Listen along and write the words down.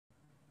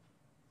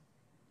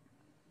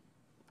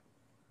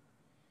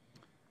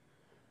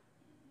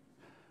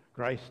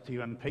Grace to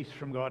you and peace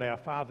from God our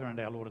Father and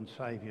our Lord and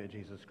Saviour,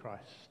 Jesus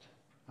Christ.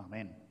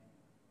 Amen.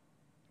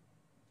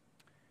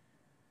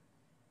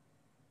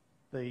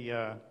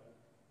 It's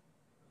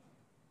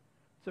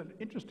an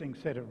interesting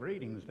set of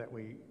readings that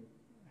we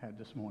had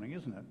this morning,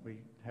 isn't it?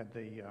 We had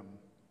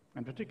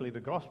and particularly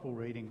the Gospel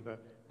reading, the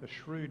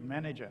shrewd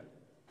manager.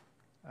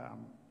 Are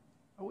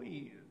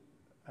we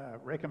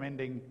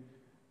recommending,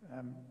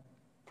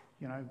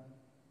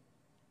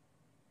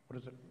 what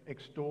is it,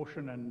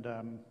 extortion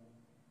and...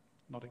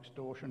 not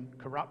extortion,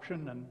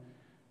 corruption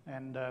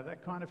and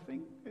that kind of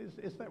thing?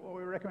 Is that what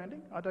we're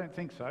recommending? I don't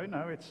think so.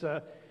 No,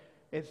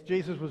 it's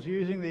Jesus was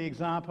using the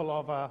example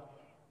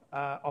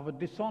of a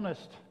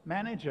dishonest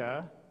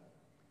manager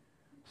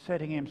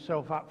setting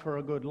himself up for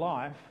a good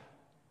life,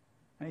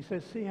 and he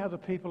says, see how the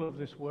people of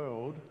this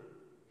world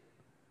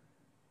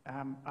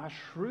are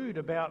shrewd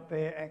about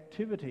their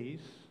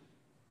activities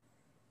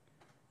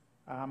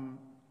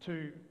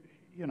to,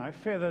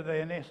 feather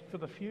their nest for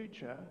the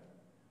future.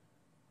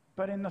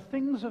 But in the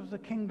things of the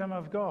kingdom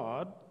of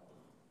God,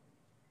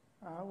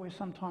 we're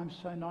sometimes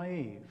so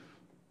naive.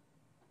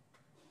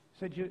 He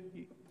said,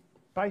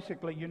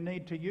 basically, you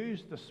need to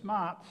use the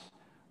smarts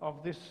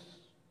of this,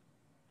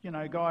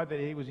 guy that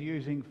he was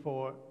using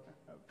for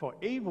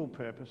evil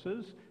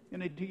purposes. You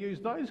need to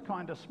use those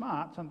kind of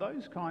smarts and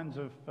those kinds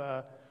of,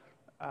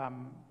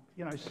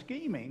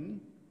 scheming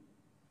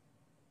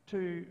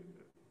to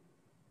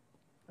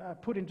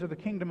put into the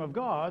kingdom of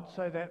God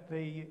so that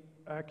the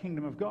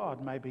kingdom of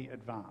God may be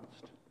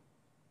advanced.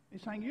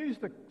 He's saying use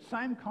the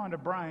same kind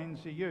of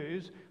brains you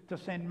use to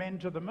send men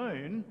to the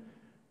moon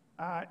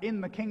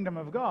in the kingdom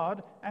of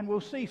God, and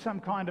we'll see some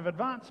kind of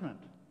advancement.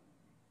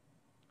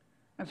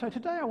 And so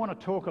today I want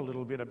to talk a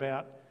little bit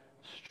about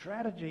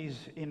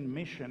strategies in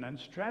mission and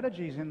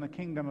strategies in the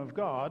kingdom of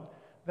God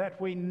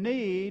that we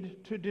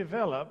need to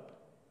develop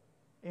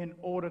in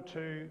order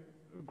to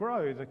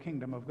grow the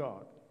kingdom of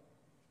God.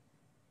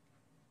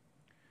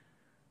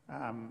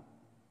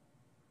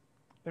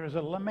 There is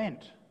a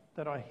lament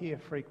that I hear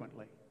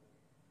frequently.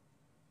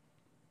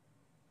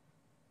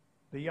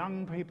 The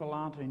young people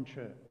aren't in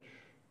church.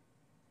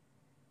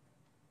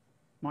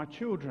 My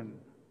children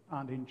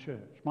aren't in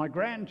church. My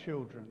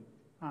grandchildren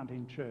aren't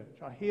in church.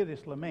 I hear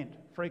this lament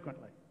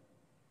frequently.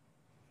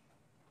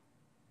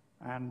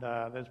 And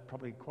there's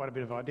probably quite a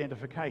bit of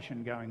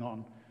identification going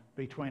on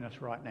between us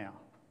right now.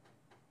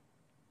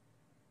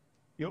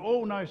 You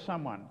all know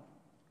someone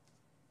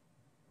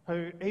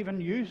who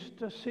even used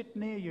to sit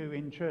near you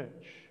in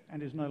church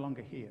and is no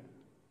longer here.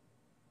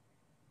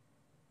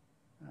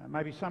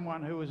 Maybe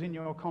someone who was in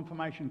your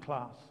confirmation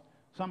class,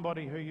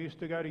 somebody who used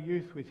to go to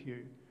youth with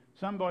you,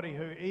 somebody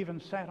who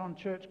even sat on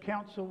church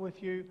council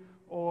with you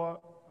or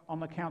on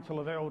the council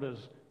of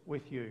elders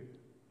with you.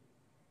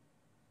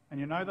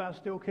 And they're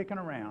still kicking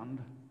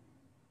around,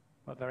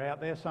 but they're out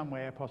there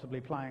somewhere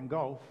possibly playing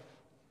golf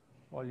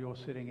while you're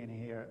sitting in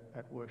here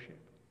at worship.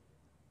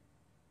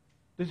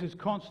 This is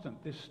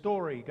constant. This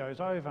story goes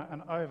over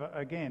and over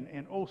again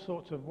in all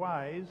sorts of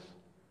ways.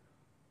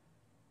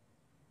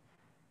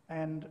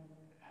 And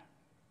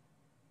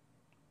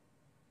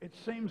it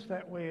seems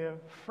that we're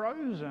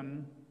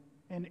frozen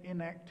in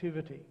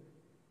inactivity.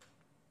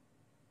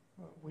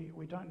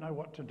 We don't know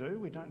what to do.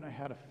 We don't know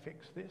how to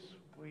fix this.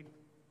 We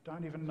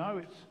don't even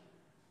know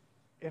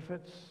if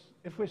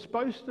we're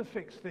supposed to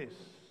fix this.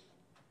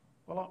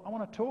 Well, I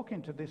want to talk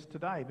into this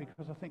today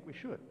because I think we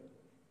should.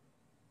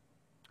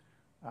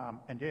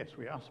 And yes,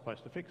 we are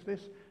supposed to fix this,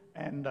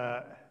 and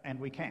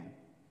we can.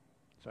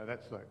 So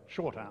that's the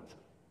short answer.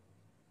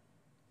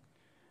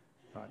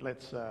 Right,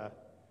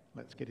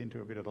 let's get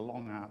into a bit of the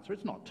long answer.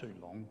 It's not too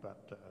long,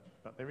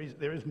 but there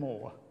is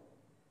more.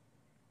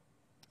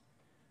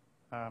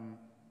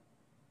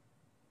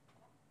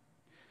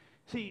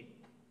 See,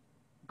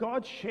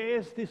 God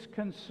shares this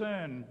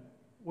concern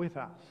with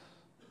us.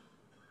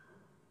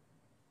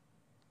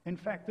 In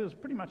fact, it's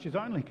pretty much his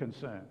only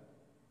concern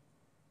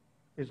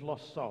is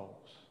lost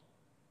souls.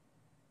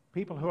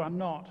 People who are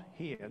not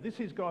here.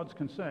 This is God's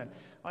concern.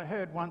 I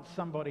heard once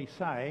somebody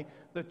say,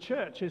 the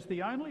church is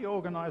the only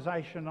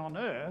organisation on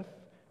earth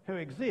who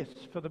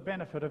exists for the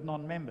benefit of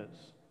non-members.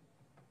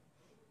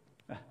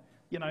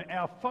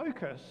 Our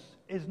focus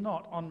is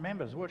not on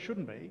members. Well, it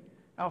shouldn't be.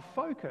 Our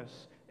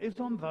focus is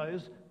on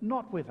those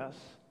not with us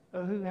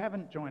or who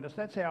haven't joined us.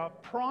 That's our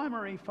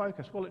primary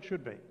focus. Well, it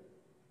should be.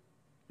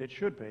 It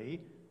should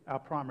be our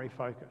primary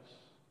focus.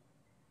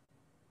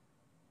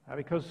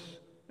 Because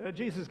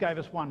Jesus gave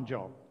us one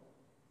job.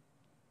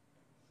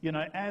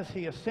 As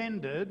he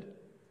ascended,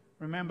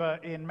 remember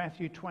in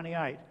Matthew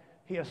 28,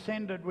 he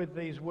ascended with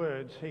these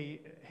words.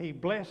 He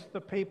blessed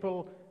the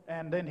people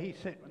and then he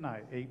said,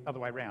 other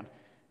way around.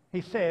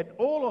 He said,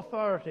 all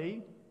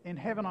authority in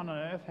heaven and on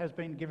earth has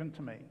been given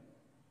to me.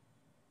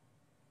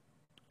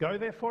 Go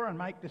therefore and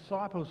make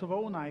disciples of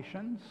all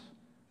nations,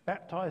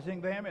 baptizing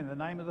them in the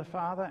name of the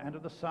Father and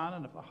of the Son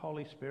and of the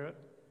Holy Spirit.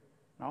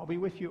 And I'll be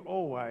with you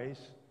always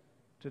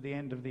to the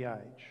end of the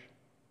age.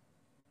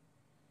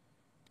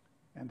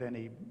 And then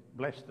he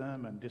blessed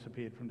them and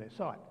disappeared from their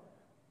sight.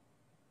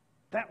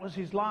 That was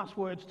his last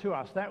words to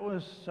us. That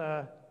was,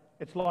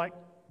 it's like,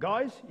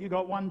 guys, you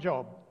got one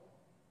job.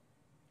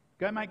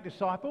 Go make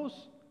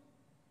disciples.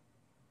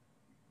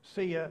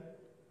 See you,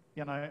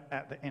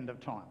 at the end of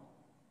time.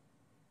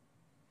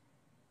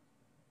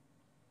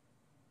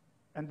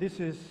 And this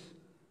is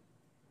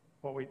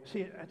what we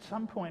see. At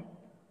some point,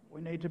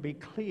 we need to be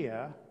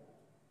clear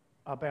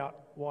about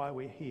why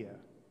we're here.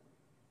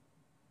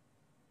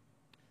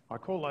 I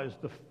call those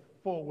the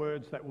 4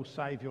 words that will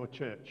save your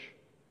church.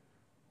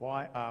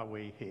 Why are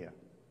we here?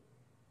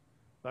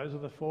 Those are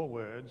the 4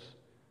 words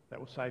that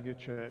will save your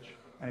church.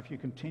 And if you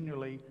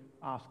continually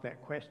ask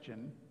that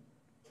question,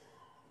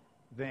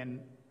 then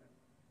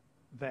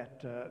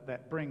that's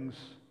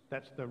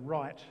the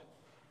right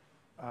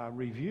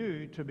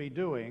review to be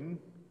doing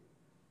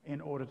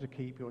in order to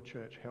keep your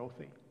church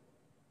healthy.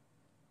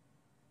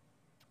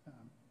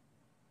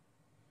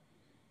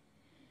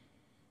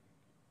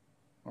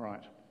 All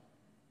right.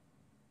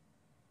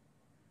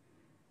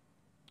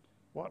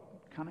 What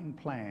cunning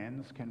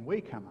plans can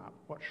we come up?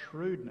 What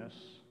shrewdness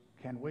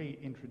can we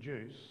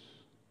introduce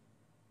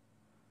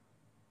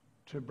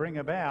to bring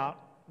about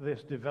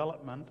this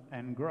development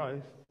and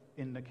growth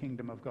in the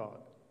kingdom of God?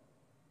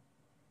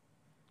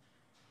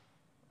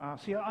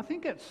 See, I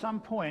think at some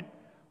point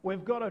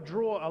we've got to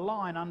draw a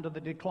line under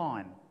the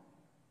decline.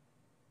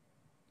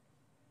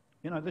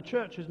 The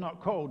church is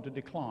not called to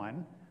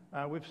decline.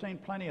 We've seen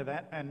plenty of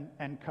that,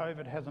 and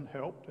COVID hasn't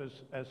helped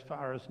as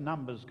far as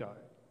numbers go.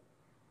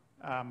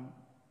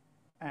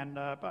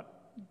 But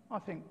I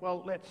think,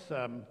 well, let's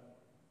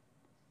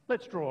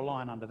draw a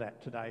line under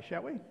that today,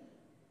 shall we?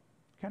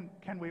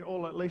 Can we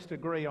all at least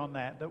agree on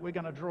that we're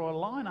going to draw a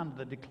line under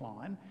the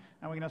decline,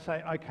 and we're going to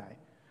say, okay,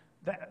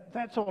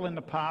 that's all in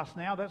the past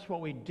now. That's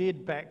what we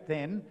did back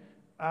then.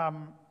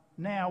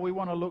 Now we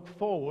want to look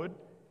forward,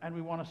 and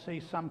we want to see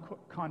some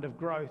kind of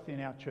growth in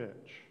our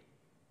church,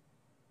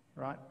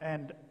 right?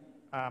 And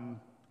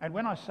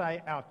when I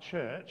say our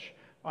church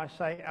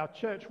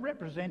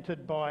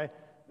represented by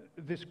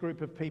this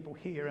group of people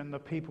here and the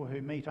people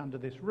who meet under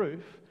this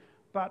roof,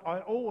 but I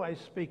always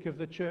speak of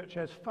the church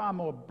as far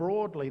more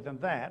broadly than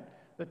that.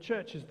 The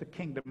church is the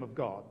kingdom of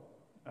God.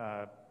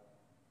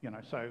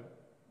 So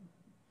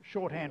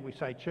shorthand we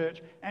say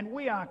church, and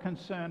we are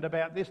concerned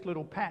about this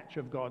little patch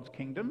of God's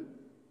kingdom,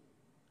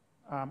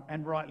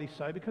 and rightly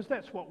so, because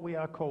that's what we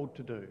are called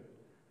to do.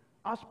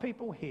 Us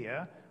people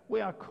here,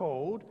 we are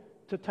called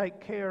to take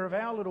care of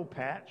our little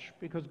patch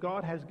because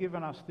God has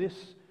given us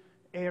this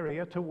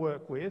area to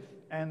work with,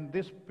 and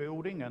this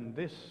building and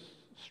this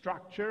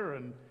structure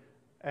and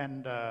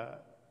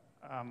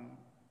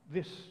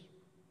this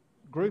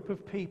group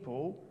of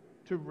people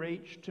to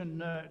reach, to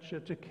nurture,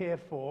 to care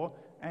for,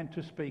 and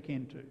to speak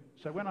into.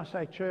 So when I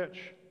say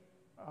church,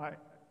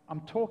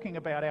 I'm talking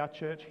about our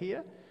church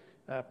here,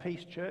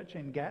 Peace Church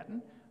in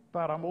Gatton,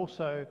 but I'm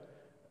also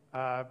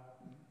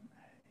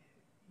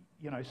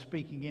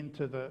speaking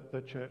into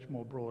the church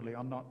more broadly.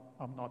 I'm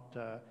not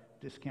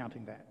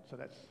discounting that. So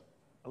that's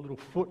a little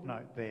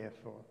footnote there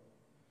for.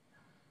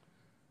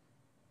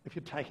 If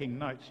you're taking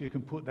notes, you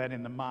can put that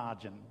in the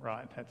margin,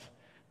 right?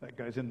 That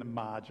goes in the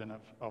margin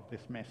of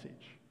this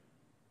message.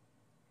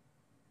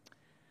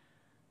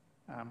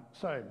 I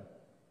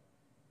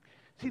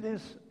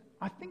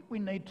think we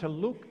need to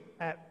look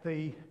at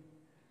the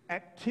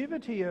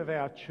activity of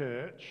our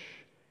church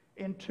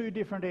in 2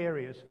 different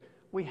areas.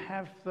 We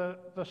have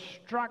the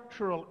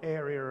structural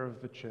area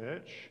of the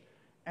church,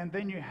 and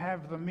then you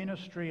have the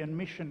ministry and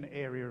mission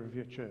area of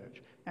your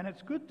church. And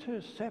it's good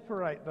to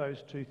separate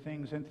those 2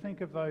 things and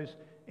think of those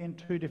in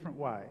 2 different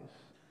ways.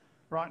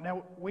 Right,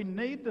 now we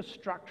need the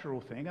structural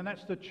thing, and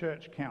that's the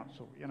church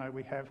council.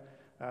 We have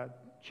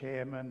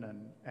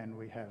chairman and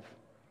we have,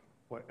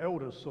 well,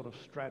 elders sort of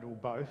straddle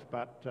both,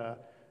 but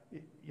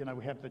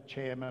we have the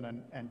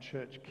chairman and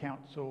church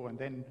council,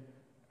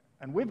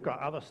 and we've got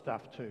other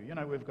stuff too.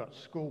 We've got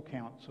school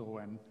council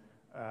and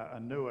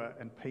Anua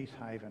and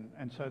Peacehaven,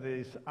 and so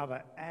there's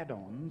other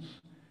add-ons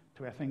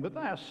to our thing, but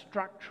they are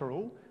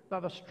structural.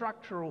 They're the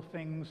structural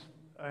things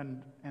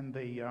and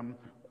the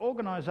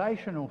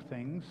organisational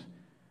things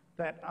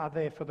that are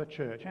there for the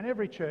church, and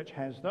every church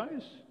has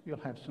those. You'll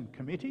have some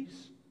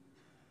committees,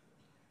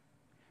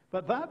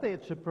 but they're there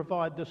to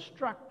provide the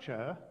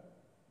structure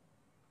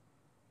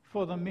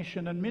for the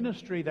mission and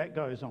ministry that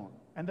goes on.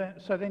 And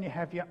then you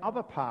have your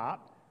other part,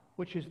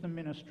 which is the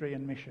ministry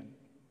and mission.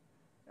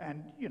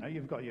 And,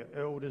 you've got your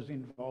elders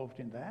involved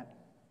in that,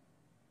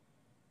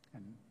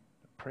 and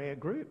the prayer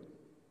group.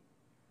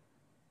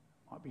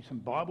 Might be some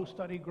Bible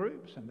study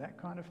groups and that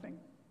kind of thing.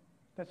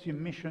 That's your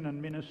mission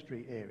and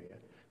ministry area.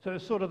 So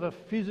it's sort of the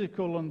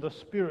physical and the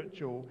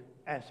spiritual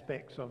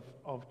aspects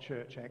of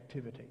church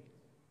activity.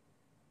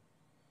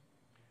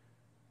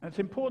 And it's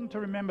important to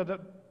remember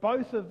that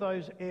both of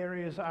those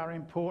areas are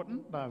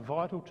important. They're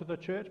vital to the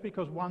church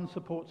because one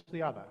supports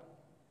the other.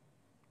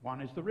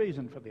 One is the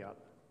reason for the other.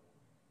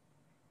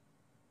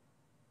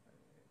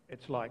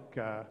 It's like,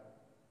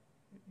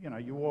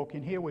 you walk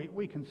in here,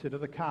 we consider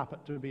the carpet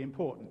to be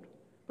important,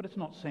 but it's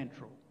not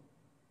central.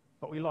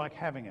 But we like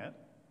having it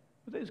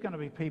But there's going to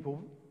be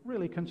people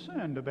really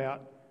concerned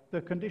about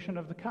the condition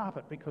of the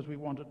carpet because we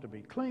want it to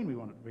be clean, we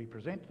want it to be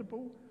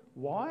presentable.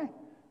 Why?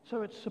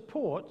 So it's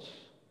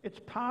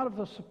part of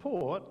the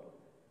support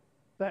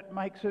that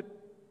makes it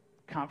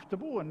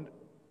comfortable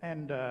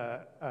and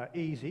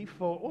easy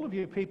for all of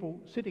you people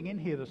sitting in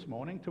here this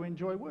morning to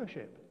enjoy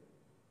worship.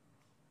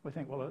 We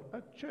think, well,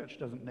 a church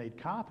doesn't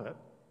need carpet,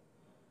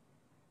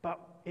 but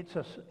it's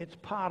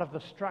part of the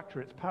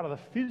structure, it's part of the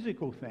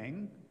physical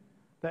thing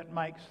that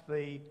makes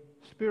the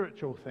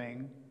spiritual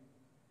thing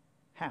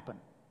happen.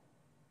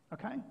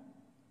 Okay?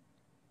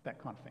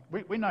 That kind of thing.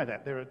 We know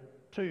that. There are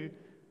two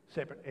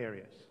separate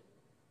areas.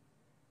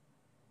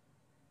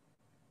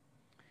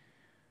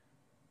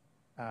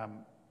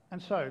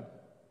 And so,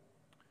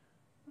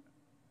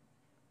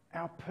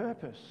 our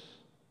purpose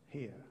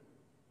here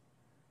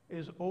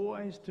is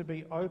always to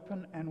be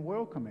open and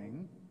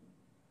welcoming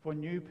for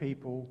new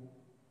people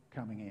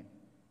coming in.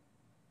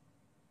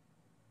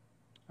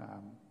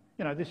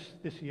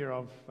 This year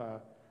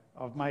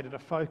I've made it a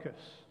focus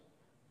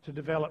to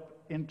develop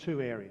in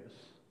two areas.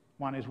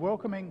 One is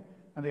welcoming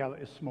and the other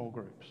is small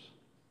groups.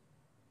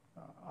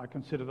 I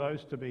consider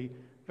those to be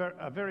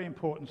a very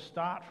important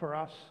start for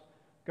us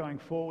going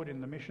forward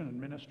in the mission and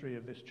ministry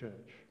of this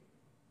church.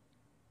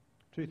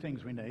 Two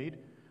things we need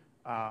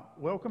are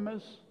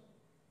welcomers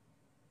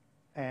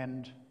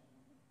and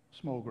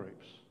small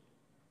groups.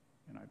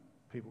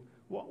 People.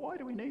 Why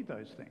do we need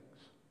those things?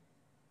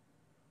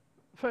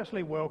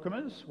 Firstly,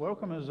 welcomers.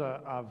 Welcomers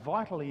are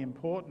vitally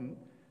important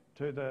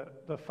to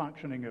the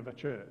functioning of a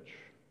church.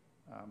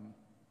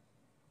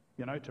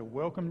 To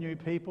welcome new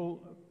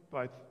people,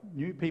 both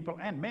new people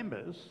and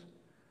members,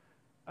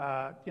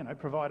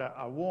 provide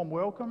a warm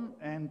welcome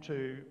and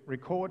to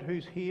record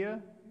who's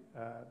here,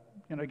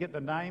 get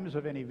the names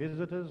of any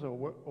visitors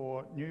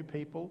or new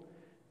people,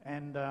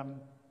 and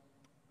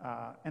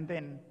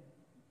then,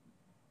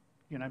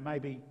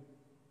 maybe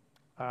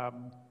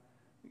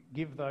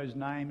give those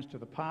names to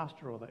the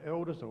pastor or the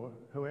elders or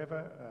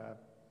whoever,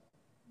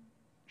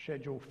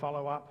 schedule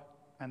follow-up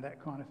and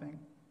that kind of thing.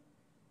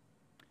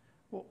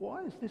 Well,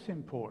 why is this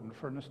important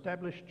for an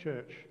established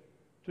church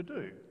to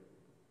do?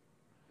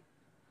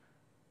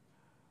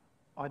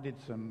 I did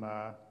some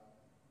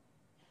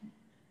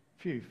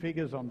few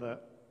figures on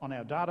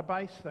our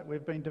database that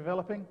we've been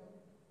developing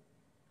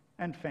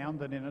and found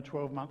that in a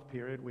 12-month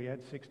period we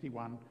had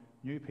 61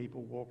 new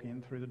people walk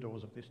in through the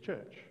doors of this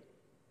church.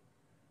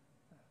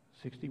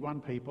 61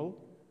 people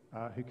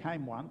who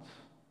came once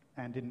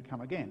and didn't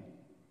come again.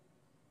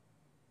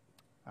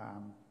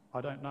 I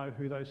don't know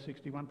who those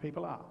 61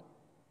 people are.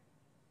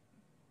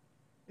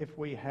 If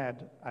we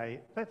had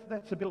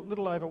that's a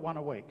little over one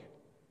a week.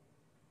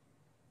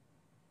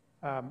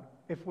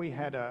 If we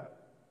had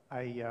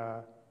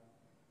a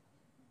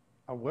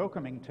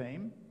welcoming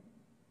team,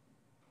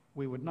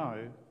 we would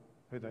know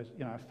who those,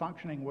 a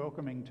functioning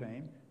welcoming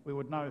team, we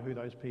would know who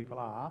those people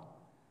are,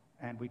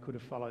 and we could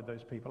have followed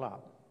those people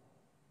up.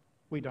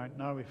 We don't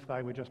know if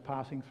they were just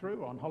passing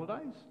through on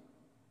holidays.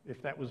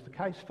 If that was the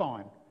case,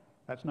 fine.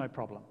 That's no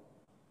problem.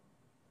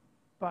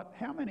 But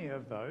how many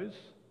of those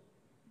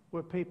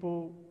were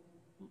people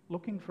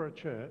looking for a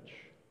church,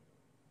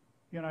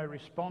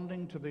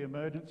 responding to the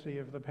emergency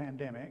of the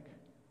pandemic,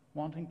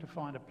 wanting to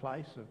find a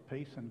place of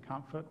peace and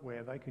comfort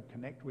where they could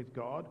connect with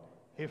God?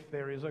 If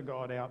there is a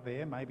God out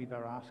there, maybe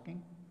they're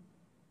asking.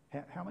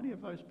 How many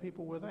of those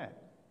people were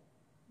that?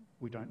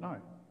 We don't know.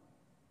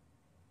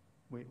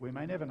 We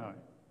may never know.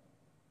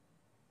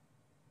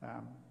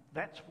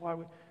 That's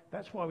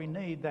why we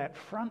need that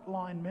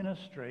frontline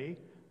ministry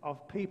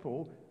of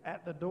people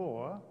at the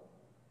door,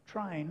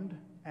 trained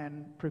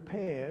and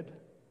prepared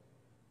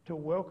to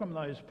welcome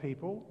those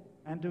people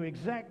and do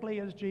exactly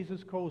as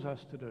Jesus calls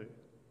us to do.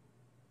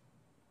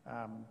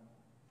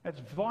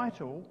 It's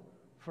vital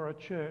for a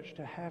church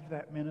to have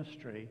that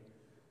ministry.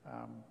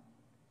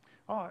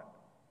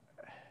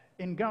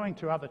 In going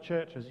to other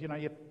churches,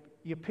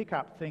 you pick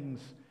up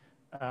things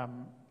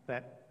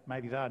that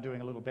maybe they're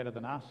doing a little better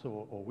than us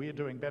or we're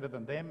doing better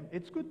than them.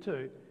 It's good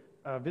to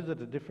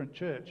visit a different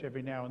church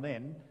every now and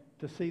then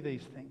to see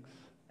these things.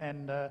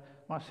 And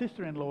my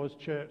sister-in-law's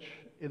church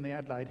in the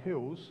Adelaide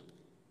Hills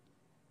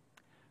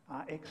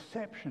are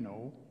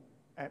exceptional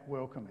at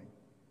welcoming.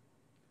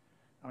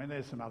 I mean,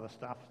 there's some other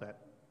stuff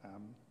that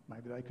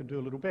maybe they could do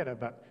a little better,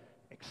 but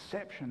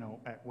exceptional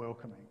at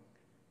welcoming.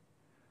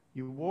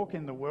 You walk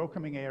in the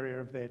welcoming area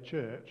of their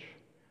church,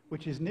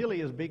 which is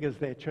nearly as big as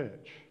their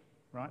church,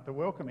 right? The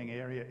welcoming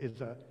area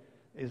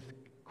is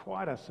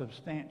quite a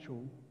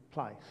substantial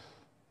place.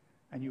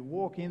 And you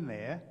walk in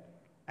there,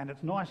 and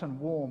it's nice and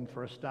warm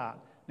for a start.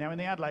 Now, in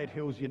the Adelaide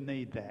Hills, you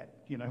need that.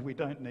 We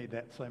don't need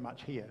that so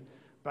much here.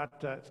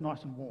 But it's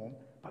nice and warm.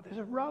 But there's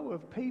a row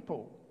of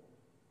people.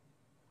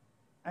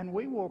 And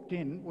we walked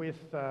in with,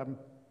 I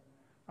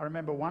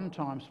remember one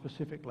time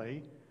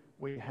specifically,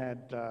 we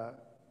had, the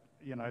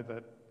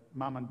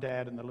mum and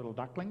dad and the little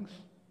ducklings,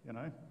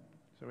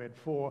 So we had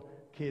 4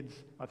 kids.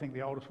 I think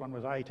the oldest one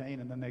was 18,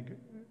 and then they,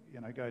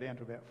 go down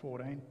to about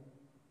 14.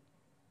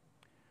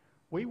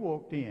 We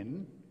walked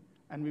in,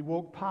 and we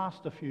walked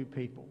past a few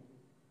people.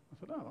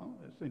 I thought, oh, well,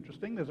 it's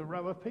interesting. There's a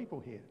row of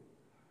people here.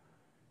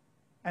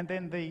 And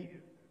then the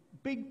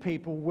big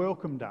people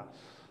welcomed us.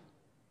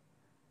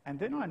 And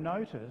then I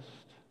noticed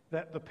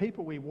that the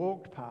people we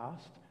walked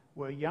past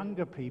were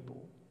younger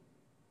people.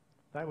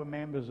 They were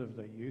members of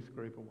the youth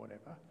group or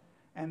whatever.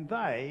 And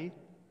they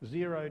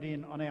zeroed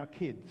in on our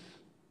kids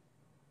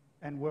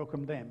and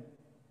welcomed them.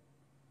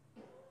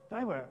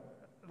 They were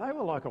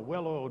like a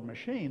well-oiled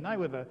machine. They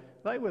were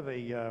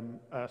the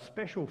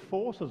special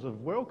forces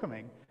of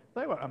welcoming.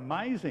 They were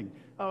amazing.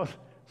 I was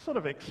sort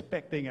of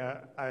expecting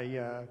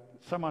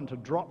someone to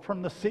drop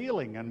from the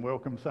ceiling and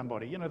welcome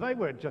somebody. You know, they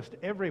were just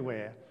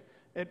everywhere.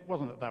 It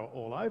wasn't that they were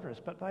all over us,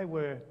 but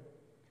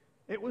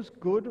it was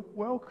good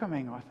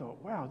welcoming. I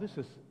thought, wow, this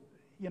is,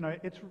 you know,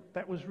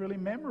 that was really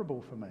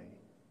memorable for me.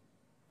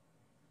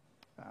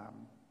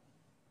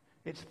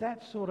 It's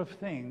that sort of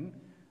thing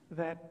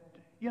that,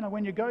 you know,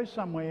 when you go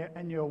somewhere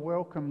and you're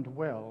welcomed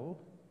well,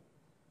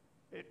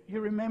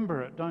 you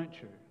remember it, don't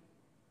you?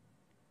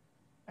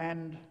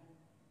 And,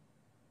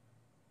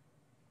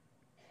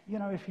 you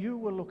know, if you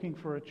were looking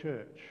for a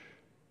church,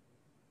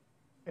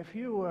 if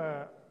you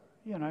were,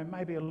 you know,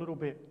 maybe a little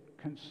bit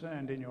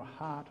concerned in your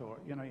heart, or,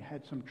 you know, you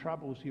had some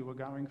troubles you were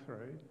going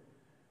through,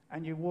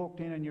 and you walked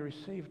in and you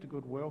received a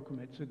good welcome,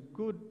 it's a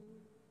good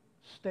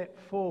step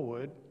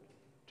forward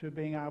to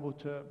being able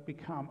to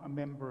become a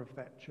member of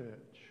that church.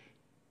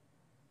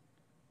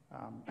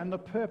 And the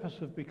purpose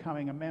of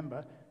becoming a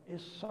member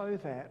is so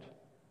that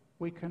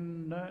we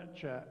can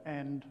nurture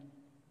and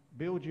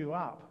build you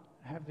up,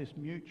 have this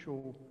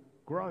mutual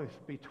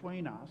growth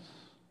between us,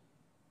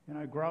 you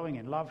know, growing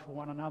in love for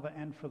one another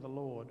and for the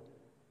Lord.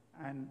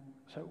 And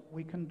so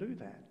we can do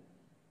that.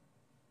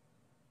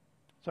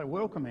 So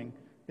welcoming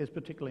is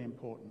particularly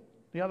important.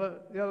 The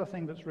other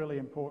thing that's really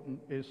important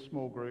is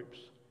small groups.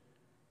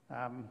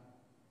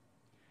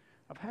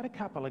 I've had a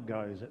couple of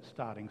goes at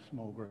starting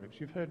small groups.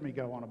 You've heard me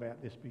go on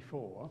about this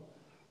before,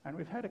 and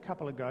we've had a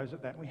couple of goes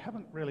at that, and we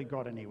haven't really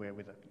got anywhere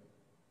with it.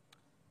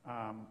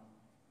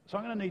 So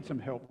I'm going to need some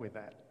help with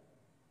that.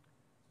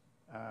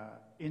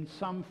 In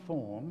some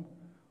form,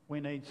 we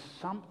need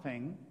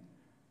something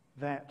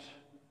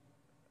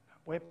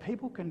where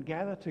people can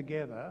gather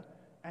together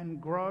and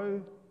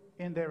grow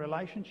in their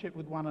relationship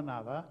with one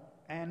another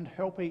and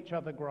help each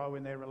other grow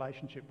in their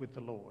relationship with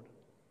the Lord.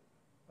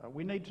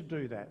 We need to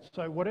do that.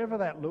 So whatever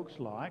that looks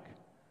like,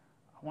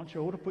 I want you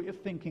all to put your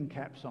thinking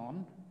caps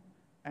on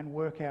and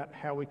work out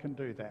how we can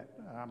do that.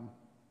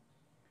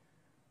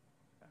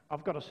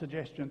 I've got a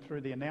suggestion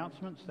through the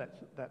announcements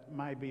that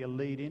may be a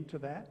lead into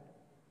that,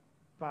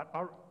 but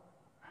I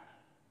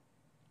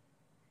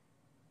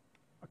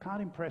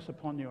can't impress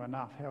upon you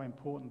enough how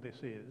important this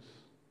is,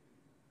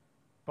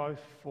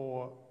 both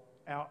for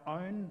our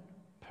own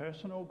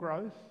personal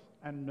growth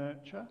and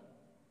nurture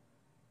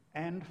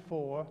and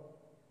for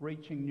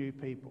reaching new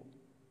people.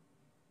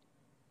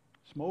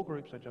 Small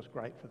groups are just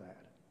great for that.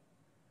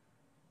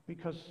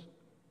 Because,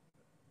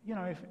 you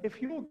know,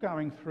 if you're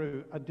going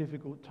through a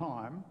difficult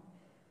time,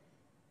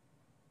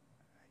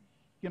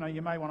 you know,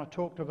 you may want to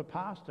talk to the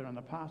pastor and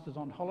the pastor's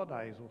on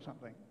holidays or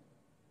something.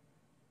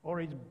 Or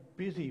he's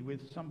busy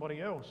with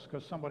somebody else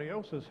because somebody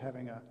else is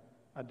having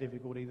a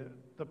difficulty.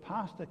 The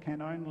pastor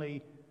can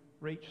only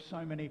reach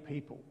so many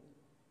people.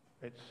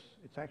 It's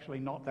actually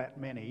not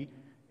that many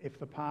if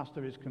the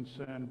pastor is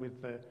concerned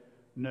with the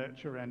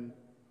nurture and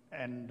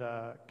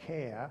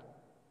care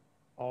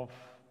of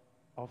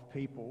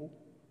people,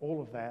 all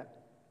of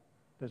that.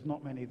 There's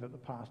not many that the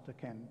pastor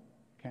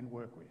can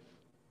work with.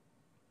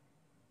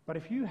 But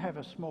if you have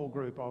a small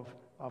group of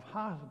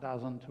half a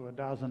dozen to a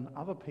dozen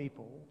other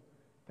people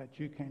that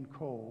you can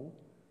call,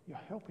 your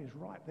help is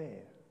right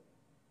there.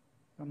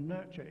 Your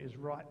nurture is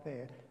right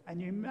there. And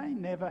you may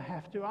never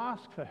have to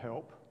ask for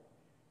help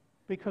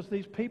because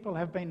these people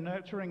have been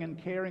nurturing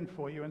and caring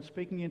for you and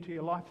speaking into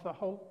your life the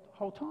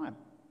whole time.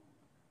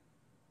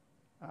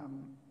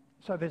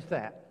 So there's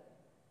that.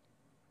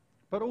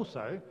 But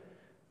also,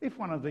 if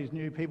one of these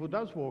new people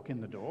does walk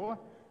in the door,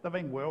 they've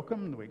been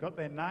welcomed, we got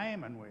their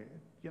name, and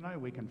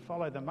we can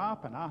follow them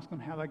up and ask them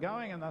how they're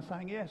going, and they're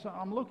saying, yes,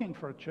 I'm looking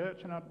for a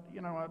church, and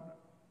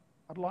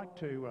I'd like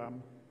to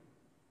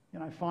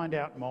find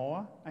out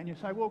more. And you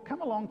say, well,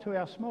 come along to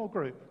our small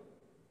group.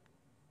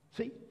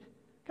 See,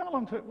 come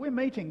along to it. We're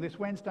meeting this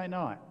Wednesday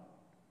night.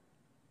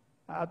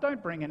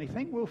 Don't bring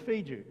anything, we'll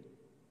feed you.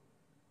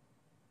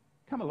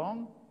 Come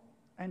along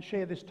and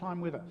share this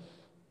time with us.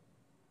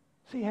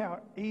 See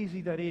how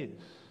easy that is.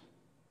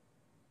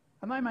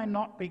 And they may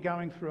not be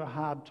going through a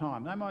hard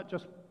time. They might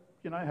just,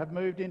 have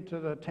moved into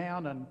the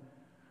town and,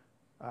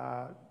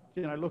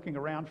 looking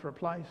around for a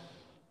place.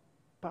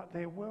 But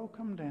they're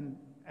welcomed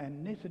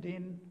and knitted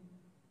in,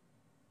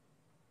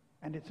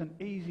 and it's an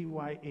easy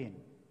way in.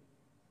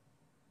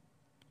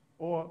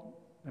 Or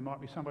there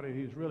might be somebody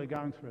who's really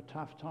going through a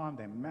tough time.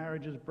 Their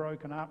marriage is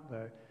broken up.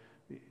 They're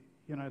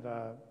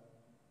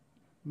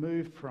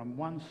moved from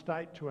one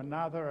state to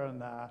another,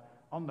 and they're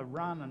on the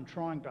run and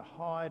trying to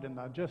hide, and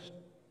they're just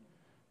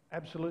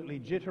absolutely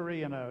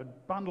jittery and a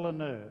bundle of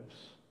nerves.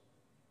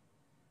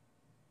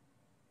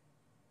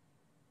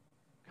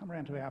 come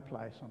round to our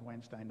place on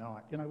Wednesday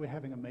night. You know, we're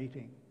having a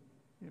meeting.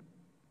 Yep.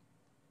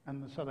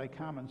 And so they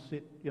come and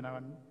sit, you know,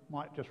 and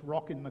might just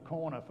rock in the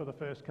corner for the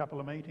first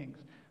couple of meetings.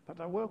 But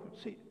they're welcome.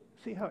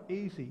 See how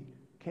easy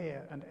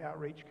care and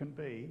outreach can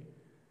be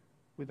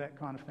with that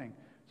kind of thing.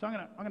 So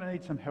I'm going to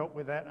need some help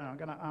with that, and I'm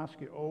going to ask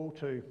you all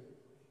to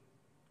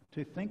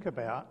think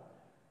about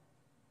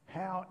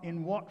how,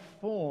 in what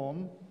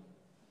form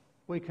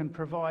we can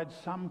provide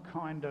some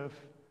kind of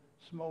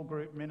small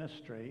group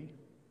ministry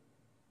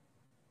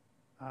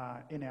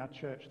in our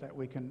church that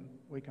we can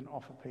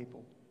offer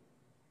people.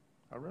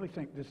 I really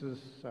think this is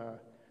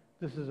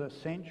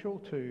essential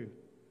to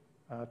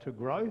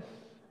growth.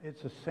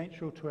 It's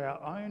essential to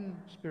our own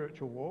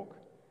spiritual walk,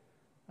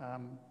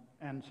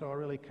 and so I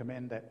really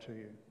commend that to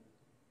you.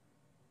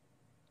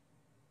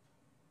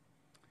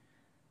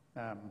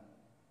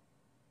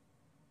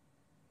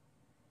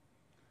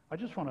 I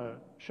just want to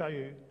show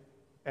you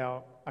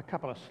a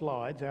couple of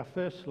slides. Our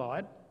first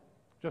slide,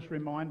 just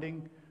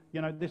reminding,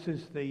 you know, this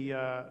is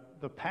the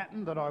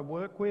pattern that I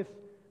work with,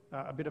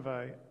 a bit of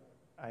a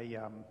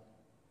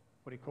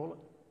what do you call it?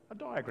 A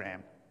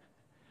diagram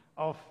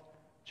of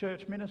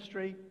church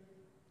ministry,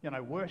 you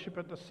know, worship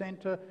at the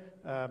centre,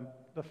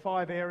 the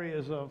 5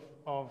 areas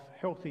of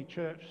healthy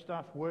church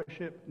stuff: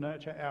 worship,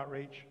 nurture,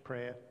 outreach,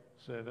 prayer,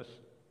 service.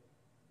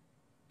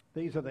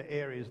 These are the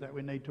areas that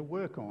we need to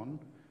work on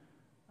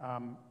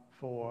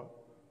for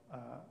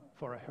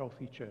a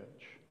healthy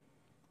church.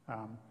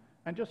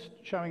 And just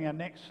showing our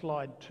next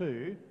slide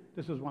too,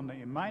 this is one that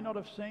you may not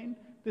have seen.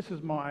 This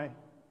is my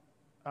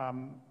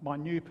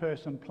new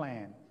person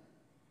plan.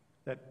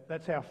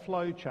 That's our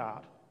flow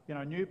chart. You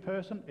know, new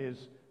person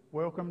is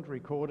welcomed,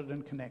 recorded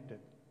and connected.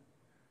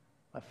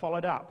 I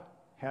followed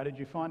up. How did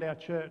you find our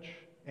church?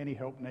 Any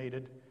help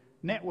needed?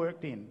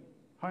 Networked in.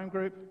 Home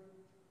group,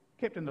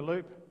 kept in the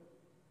loop.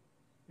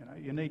 You know,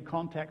 you need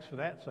contacts for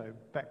that, so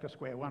back to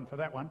square one for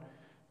that one.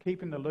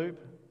 Keep in the loop.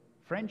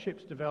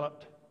 Friendships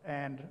developed,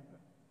 and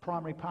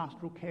primary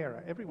pastoral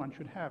carer. Everyone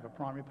should have a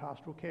primary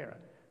pastoral carer.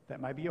 That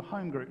may be your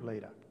home group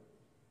leader.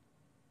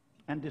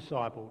 And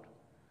discipled.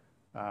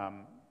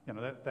 You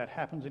know, that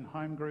happens in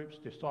home groups,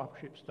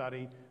 discipleship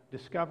study,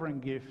 discovering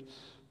gifts,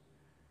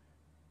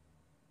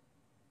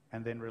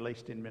 and then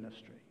released in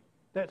ministry.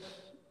 That's,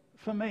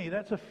 for me,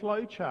 that's a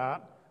flow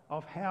chart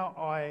of how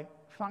I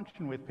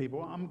function with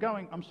people.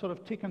 I'm sort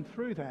of ticking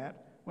through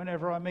that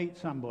whenever I meet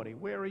somebody.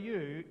 Where are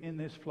you in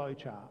this flow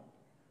chart?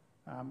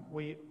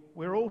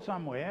 We're all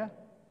somewhere.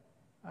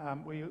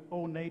 We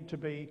all need to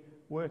be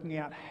working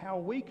out how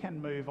we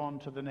can move on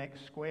to the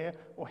next square,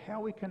 or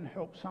how we can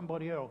help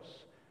somebody else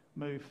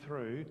move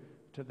through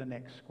to the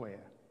next square.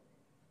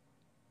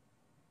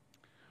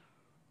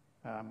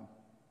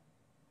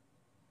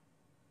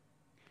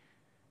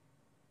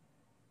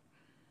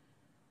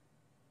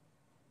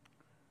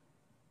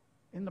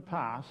 In the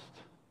past,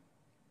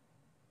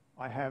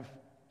 I have,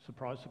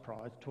 surprise,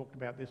 surprise, talked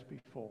about this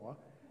before,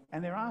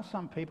 and there are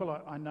some people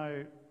I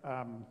know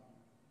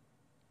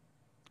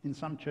in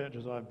some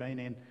churches I've been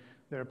in,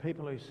 there are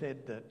people who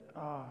said that,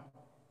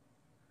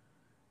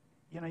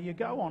 you know, you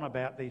go on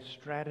about these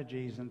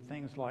strategies and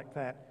things like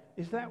that.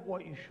 Is that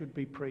what you should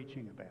be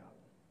preaching about?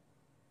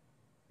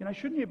 You know,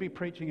 shouldn't you be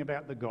preaching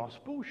about the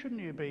gospel? Shouldn't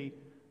you be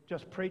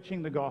just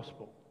preaching the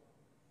gospel?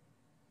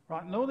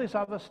 Right, and all this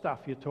other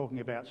stuff you're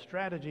talking about,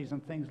 strategies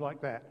and things like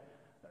that,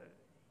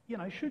 you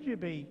know, should you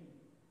be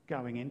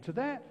going into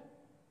that?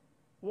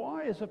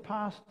 Why, as a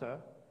pastor,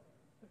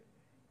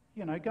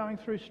 you know, going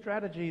through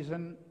strategies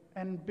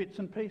and bits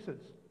and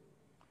pieces?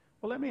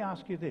 Well, let me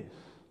ask you this.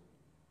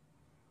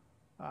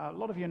 A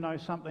lot of you know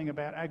something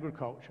about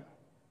agriculture,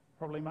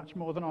 probably much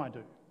more than I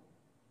do.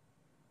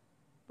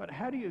 But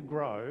how do you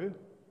grow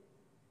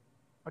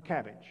a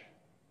cabbage?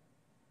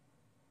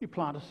 You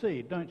plant a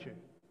seed, don't you?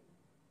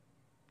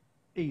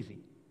 Easy.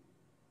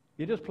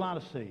 You just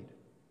plant a seed.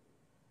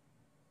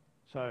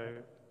 So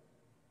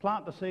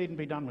plant the seed and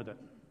be done with it.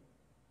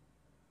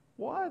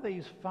 Why are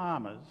these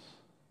farmers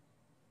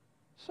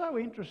so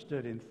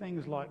interested in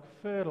things like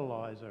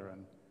fertiliser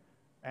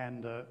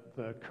and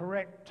the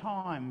correct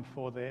time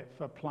for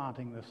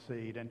planting the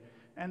seed,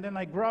 and then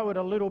they grow it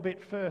a little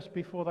bit first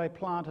before they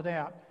plant it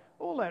out?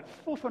 All that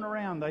foofing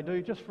around they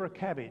do just for a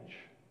cabbage.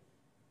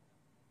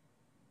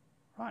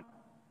 Right?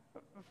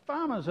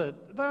 Farmers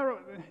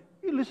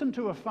you listen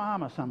to a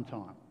farmer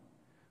sometime.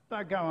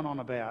 They're going on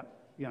about,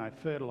 you know,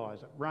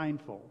 fertiliser,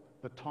 rainfall,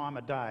 the time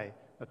of day.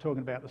 They're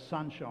talking about the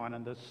sunshine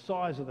and the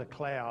size of the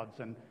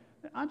clouds. And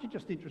aren't you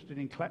just interested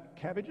in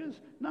cabbages?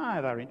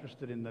 No, they're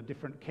interested in the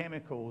different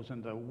chemicals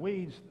and the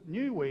weeds,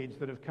 new weeds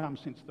that have come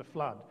since the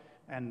flood.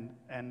 And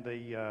then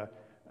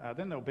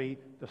there'll be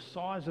the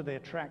size of their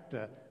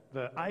tractor,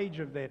 the age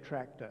of their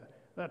tractor.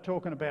 They're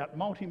talking about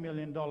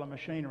multi-million-dollar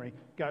machinery.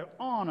 Go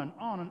on and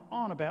on and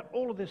on about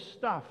all of this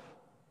stuff.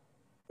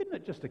 Isn't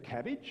it just a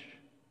cabbage?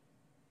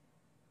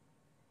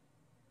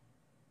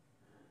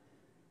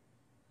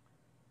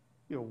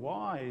 You're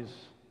wise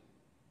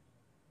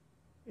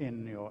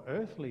in your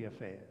earthly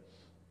affairs.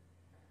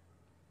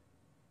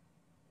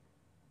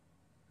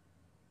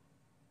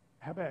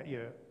 How about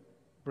your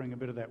bring a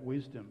bit of that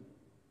wisdom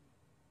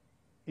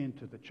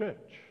into the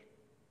church.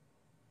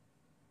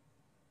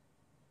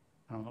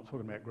 And I'm not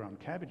talking about growing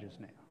cabbages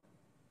now.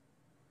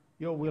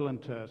 You're willing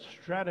to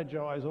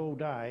strategize all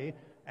day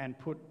and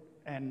put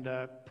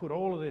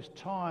all of this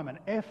time and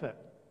effort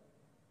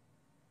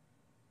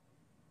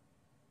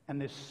and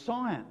this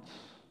science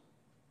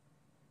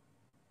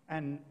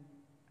and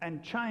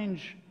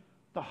change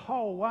the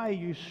whole way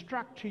you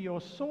structure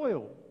your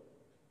soil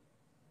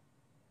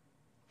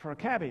for a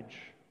cabbage.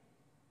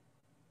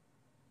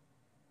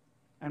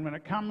 And when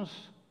it comes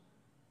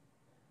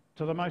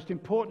to the most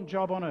important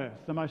job on earth,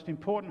 the most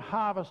important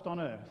harvest on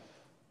earth,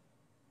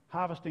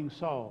 harvesting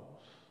souls,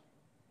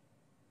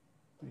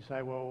 you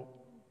say, well,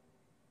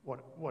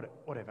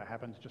 whatever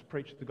happens, just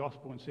preach the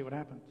gospel and see what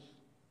happens.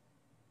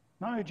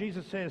 No,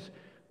 Jesus says,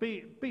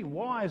 be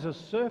wise as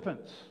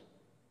serpents.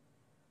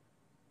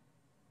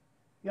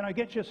 You know,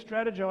 get your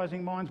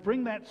strategizing minds,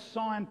 bring that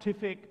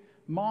scientific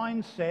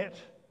mindset,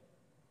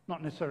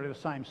 not necessarily the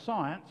same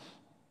science,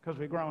 because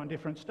we're growing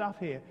different stuff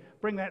here.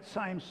 Bring that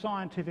same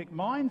scientific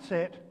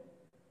mindset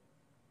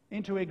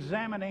into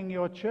examining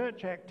your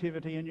church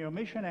activity and your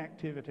mission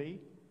activity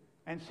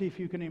and see if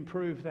you can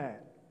improve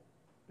that.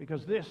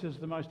 Because this is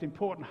the most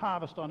important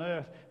harvest on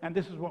earth, and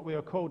this is what we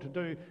are called to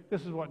do.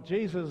 This is what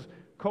Jesus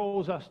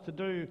calls us to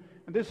do,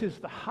 and this is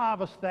the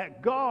harvest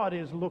that God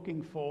is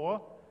looking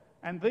for.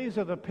 And these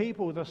are the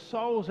people, the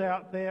souls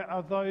out there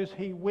are those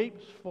he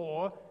weeps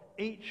for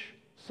each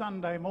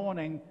Sunday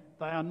morning.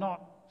 They are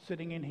not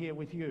sitting in here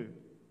with you.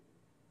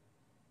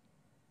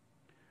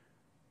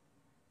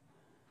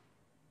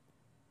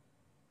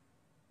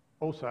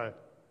 Also,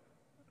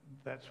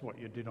 that's what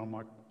you did on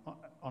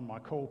my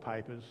call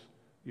papers.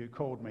 You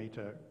called me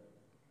to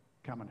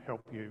come and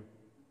help you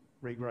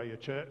regrow your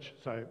church,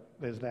 so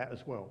there's that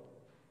as well.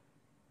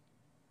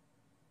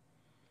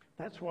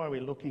 That's why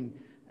we're looking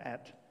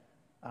at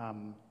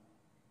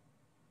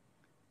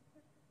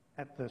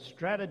the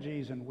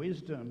strategies and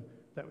wisdom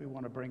that we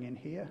want to bring in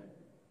here.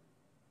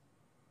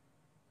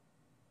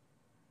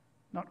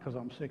 Not because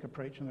I'm sick of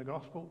preaching the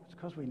gospel, it's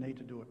because we need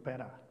to do it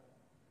better.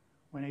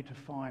 We need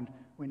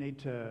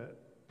to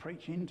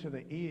preach into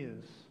the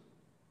ears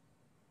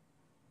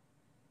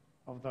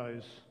of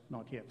those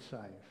not yet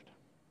saved.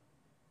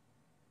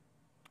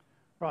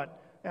 Right,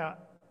 now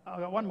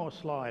I've got one more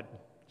slide.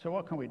 So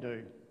what can we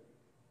do?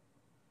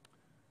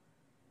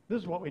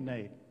 This is what we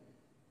need.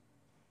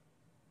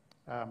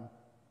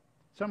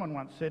 Someone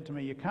once said to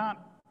me, you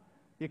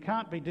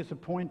can't be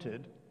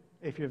disappointed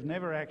if you've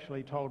never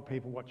actually told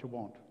people what you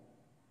want,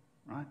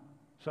 right?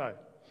 So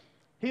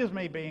here's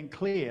me being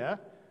clear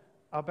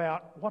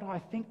about what I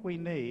think we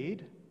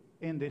need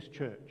in this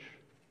church.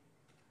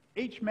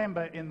 Each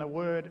member in the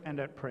Word and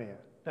at prayer.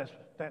 That's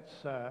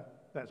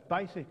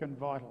basic and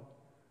vital.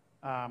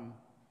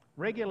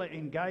 Regular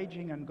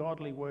engaging and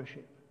godly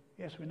worship.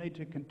 Yes, we need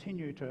to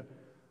continue to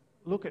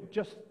look at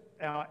just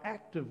our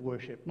active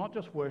worship, not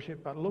just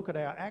worship, but look at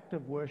our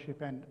active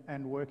worship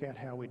and work out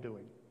how we're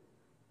doing.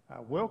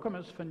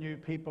 Welcomers for new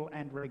people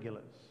and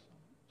regulars.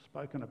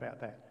 Spoken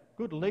about that.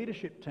 Good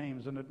leadership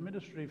teams and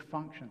administrative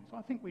functions.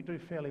 I think we do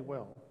fairly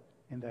well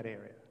in that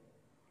area.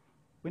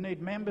 We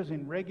need members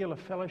in regular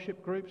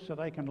fellowship groups so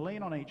they can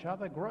lean on each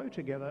other, grow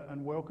together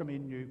and welcome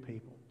in new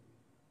people.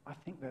 I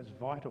think that's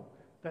vital.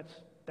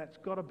 That's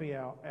got to be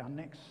our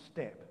next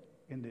step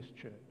in this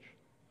church.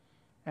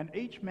 And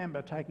each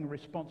member taking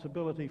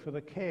responsibility for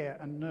the care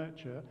and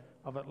nurture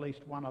of at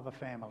least one other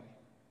family.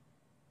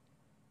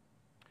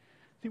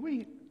 See,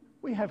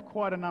 we have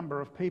quite a number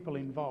of people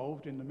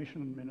involved in the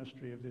mission and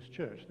ministry of this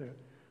church.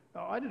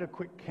 I did a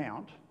quick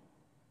count,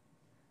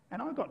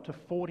 and I got to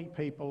 40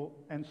 people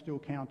and still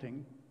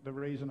counting. The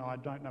reason I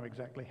don't know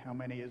exactly how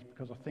many is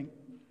because I think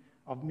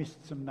I've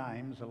missed some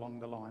names along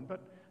the line.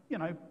 But, you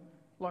know,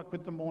 like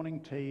with the morning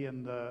tea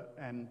and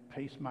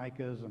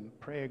peacemakers and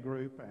prayer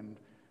group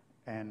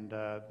and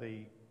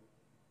the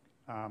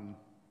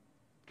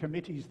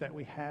committees that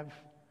we have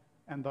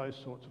and those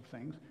sorts of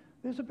things,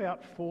 there's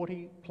about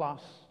 40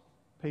 plus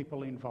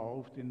people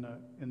involved in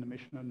the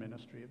mission and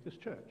ministry of this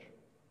church.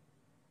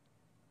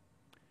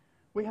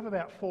 We have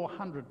about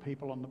 400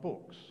 people on the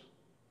books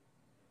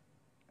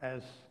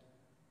as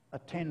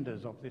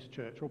attenders of this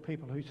church, or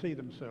people who see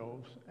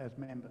themselves as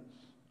members.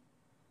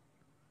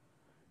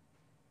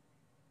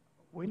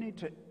 We need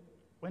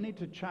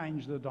to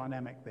change the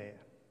dynamic there.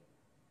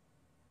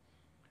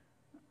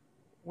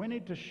 We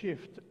need to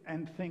shift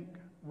and think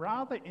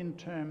rather in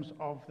terms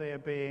of there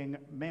being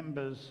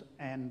members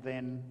and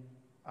then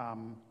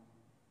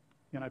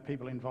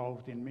people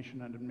involved in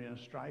mission and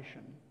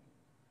administration.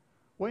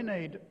 We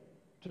need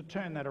to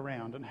turn that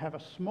around and have a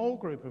small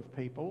group of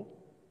people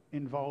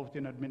involved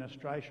in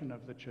administration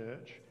of the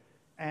church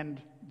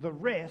and the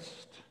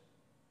rest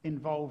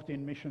involved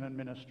in mission and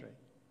ministry.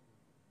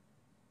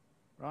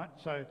 Right?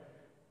 So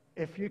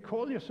if you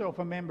call yourself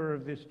a member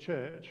of this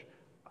church,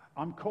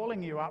 I'm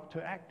calling you up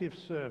to active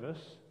service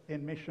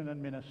in mission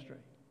and ministry.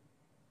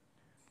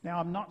 Now,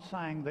 I'm not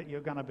saying that you're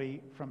going to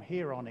be, from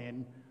here on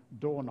in,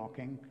 door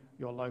knocking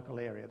your local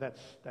area.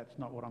 That's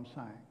not what I'm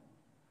saying.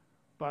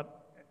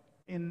 But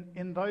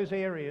in those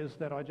areas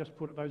that I just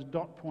put, those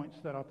dot points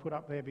that I put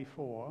up there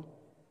before,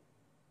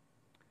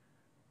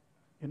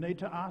 you need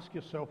to ask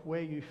yourself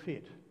where you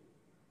fit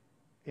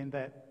in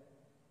that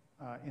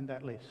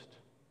list,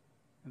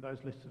 in those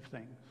lists of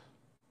things.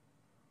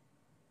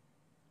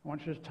 I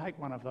want you to take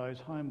one of those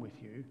home with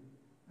you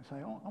and say,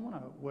 oh, I want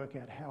to work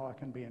out how I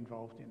can be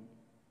involved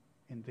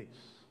in this.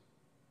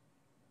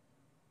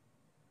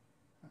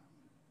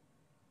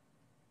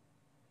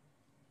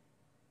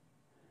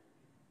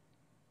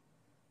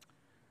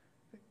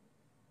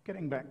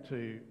 Getting back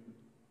to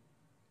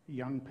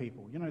young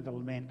people, you know the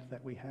lament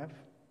that we have?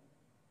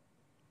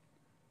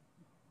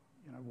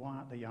 You know, why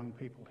aren't the young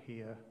people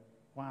here?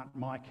 Why aren't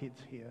my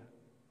kids here?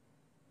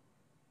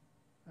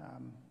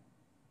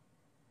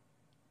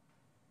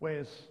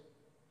 Where's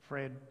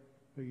Fred,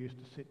 who used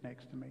to sit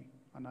next to me?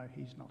 I know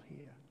he's not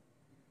here.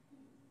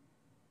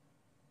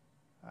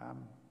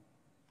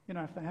 You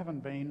know, if they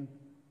haven't been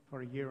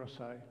for a year or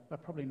so, they're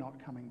probably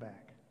not coming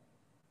back.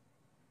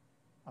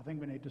 I think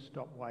we need to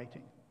stop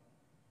waiting.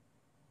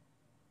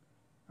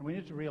 And we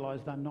need to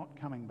realise they're not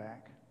coming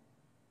back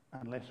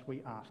unless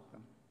we ask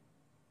them.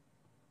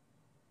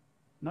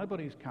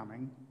 Nobody's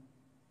coming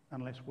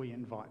unless we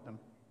invite them.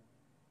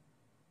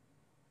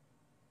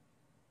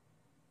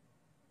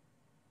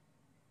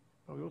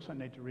 But we also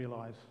need to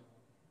realise,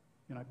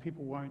 you know,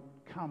 people won't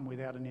come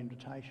without an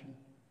invitation,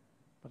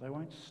 but they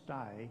won't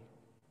stay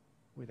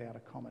without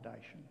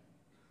accommodation.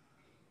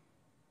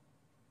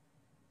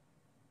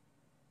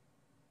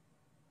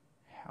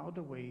 How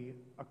do we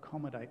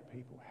accommodate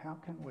people? How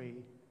can we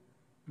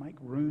make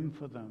room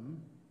for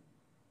them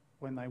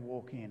when they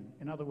walk in?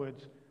 In other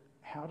words,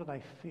 how do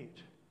they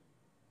fit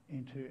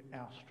into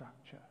our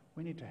structure?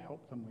 We need to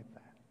help them with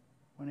that.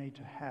 We need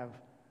to have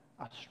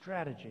a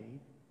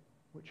strategy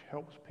which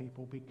helps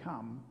people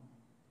become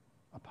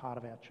a part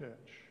of our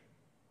church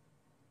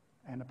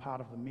and a part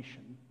of the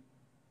mission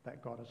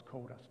that God has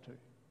called us to.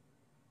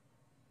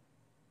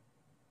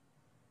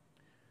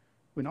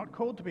 We're not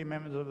called to be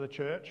members of the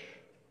church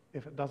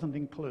if it doesn't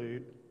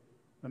include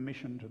the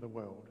mission to the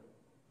world,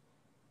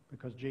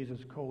 because Jesus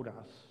called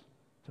us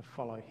to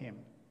follow him,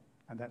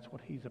 and that's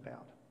what he's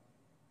about.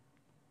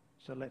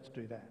 So let's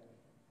do that.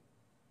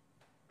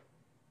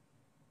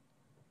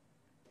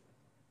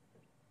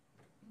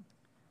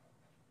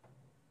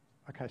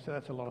 Okay, so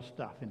that's a lot of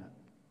stuff, isn't it?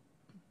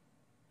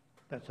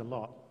 That's a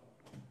lot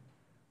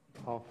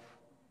of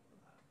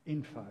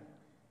info,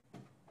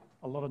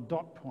 a lot of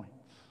dot points.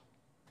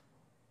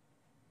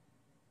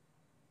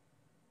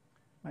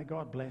 May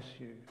God bless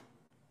you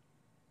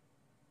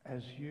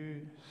as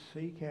you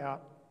seek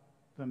out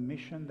the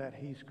mission that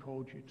he's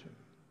called you to.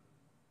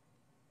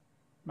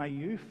 May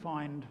you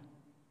find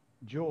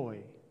joy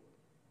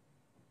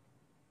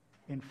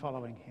in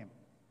following him.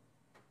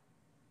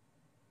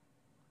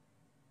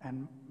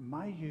 And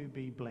may you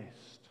be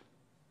blessed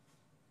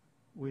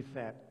with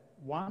that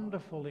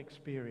wonderful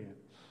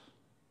experience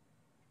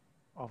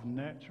of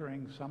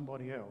nurturing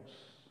somebody else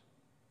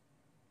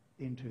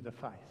into the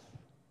faith.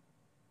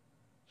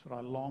 That's what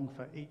I long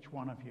for each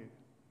one of you,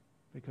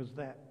 because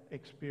that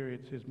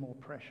experience is more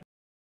precious